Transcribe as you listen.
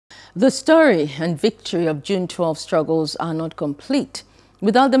The story and victory of June 12 struggles are not complete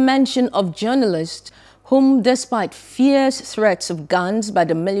without the mention of journalists whom, despite fierce threats of guns by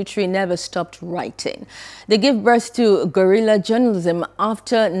the military, never stopped writing. They gave birth to guerrilla journalism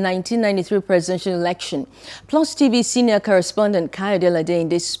after 1993 presidential election. Plus TV senior correspondent Kayode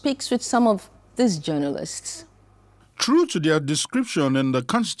Ladende speaks with some of these journalists. True to their description in the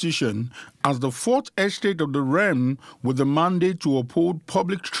Constitution as the fourth estate of the realm with the mandate to uphold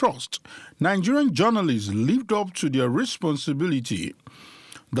public trust, Nigerian journalists lived up to their responsibility.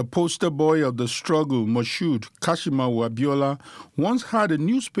 The poster boy of the struggle, Moshood Kashimawo Abiola, once had a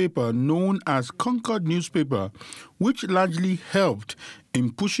newspaper known as Concord Newspaper, which largely helped in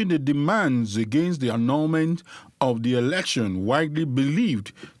pushing the demands against the annulment of the election, widely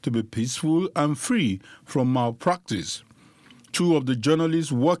believed to be peaceful and free from malpractice. Two of the journalists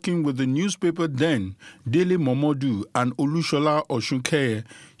working with the newspaper then, Dele Momodu and Olushola Oshunkeye,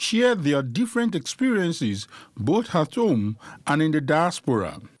 shared their different experiences both at home and in the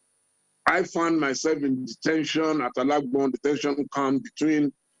diaspora. I found myself in detention at Alagbon detention camp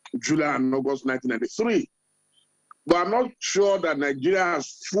between July and August 1993. But I'm not sure that Nigeria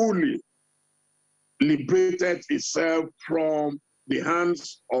has fully liberated itself from the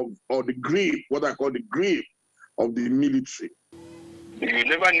hands of, or the grip, what I call the grip of the military. You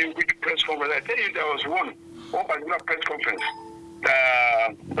never knew which press conference. I tell you, there was one particular press conference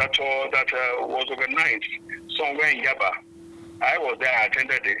that was organized somewhere in Yaba. I was there, I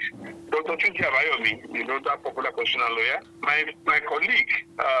attended it. Dr. Tunji Abayomi, you know, that popular constitutional lawyer, my colleague,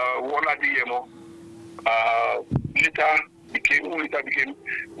 Wala Diyemo, later became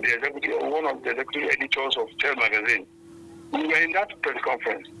the executive, one of the executive editors of Tell magazine. We were in that press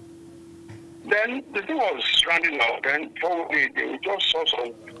conference. Then the thing was rounding out. Then probably they just saw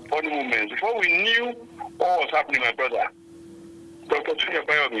some funny moments. Before we knew what was happening, my brother, Dr. Tunji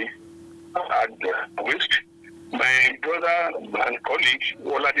Abayomi, had whisked. My brother and colleague,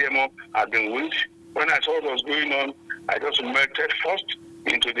 Wala Diyemo, had been whisked. When I saw what was going on, I just melted first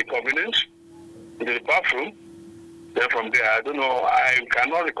into the cabinet, into the bathroom. Then from there, I don't know, I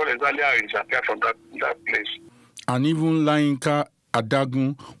cannot recall exactly how it disappeared from that place. And even Layinka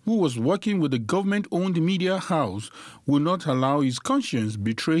Adagun, who was working with the government-owned media house, would not allow his conscience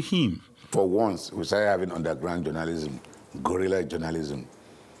betray him. For once, we started having underground journalism, guerrilla journalism.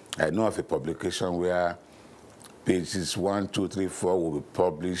 I know of a publication where pages 1, 2, 3, 4 will be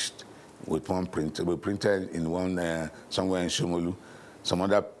published with one print. Will be printed in one somewhere in Shomolu. Some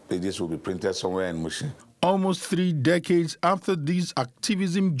other pages will be printed somewhere in Mushi. Almost 3 decades after this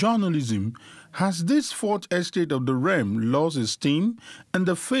activism journalism, has this fourth estate of the realm lost its steam in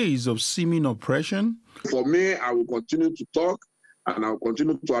the face of seeming oppression? For me, I will continue to talk and I will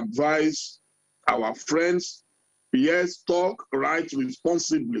continue to advise our friends. Yes, talk, write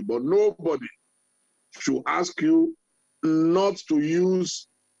responsibly, but nobody should ask you not to use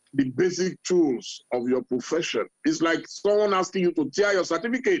the basic tools of your profession. It's like someone asking you to tear your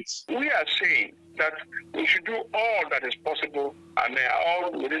certificates. We are saying that we should do all that is possible and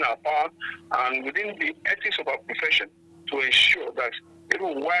all within our power and within the ethics of our profession to ensure that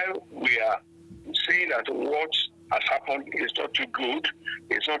even while we are saying that what has happened is not too good,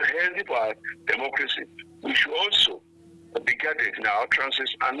 it's not healthy for our democracy, we should also be guarded in our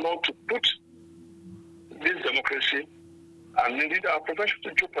utterances and not to put this democracy and indeed our profession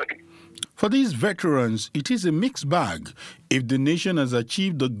to jeopardy. For these veterans, it is a mixed bag if the nation has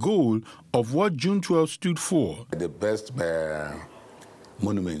achieved the goal of what June 12 stood for. The best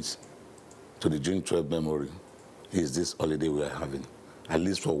monuments to the June 12 memory is this holiday we are having. At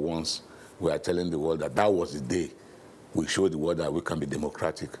least for once, we are telling the world that that was the day we showed the world that we can be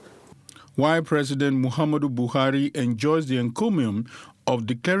democratic. While President Muhammadu Buhari enjoys the encomium of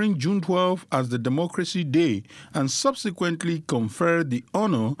declaring June 12 as the Democracy Day and subsequently conferred the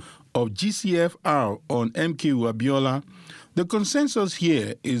honor of GCFR on MKO Abiola, the consensus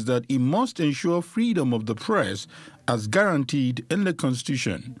here is that he must ensure freedom of the press as guaranteed in the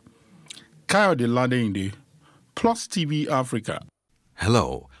Constitution. Kayode Ladende, Plus TV Africa.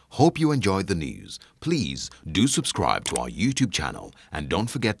 Hello, hope you enjoyed the news. Please do subscribe to our YouTube channel and don't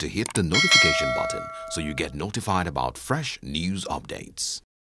forget to hit the notification button so you get notified about fresh news updates.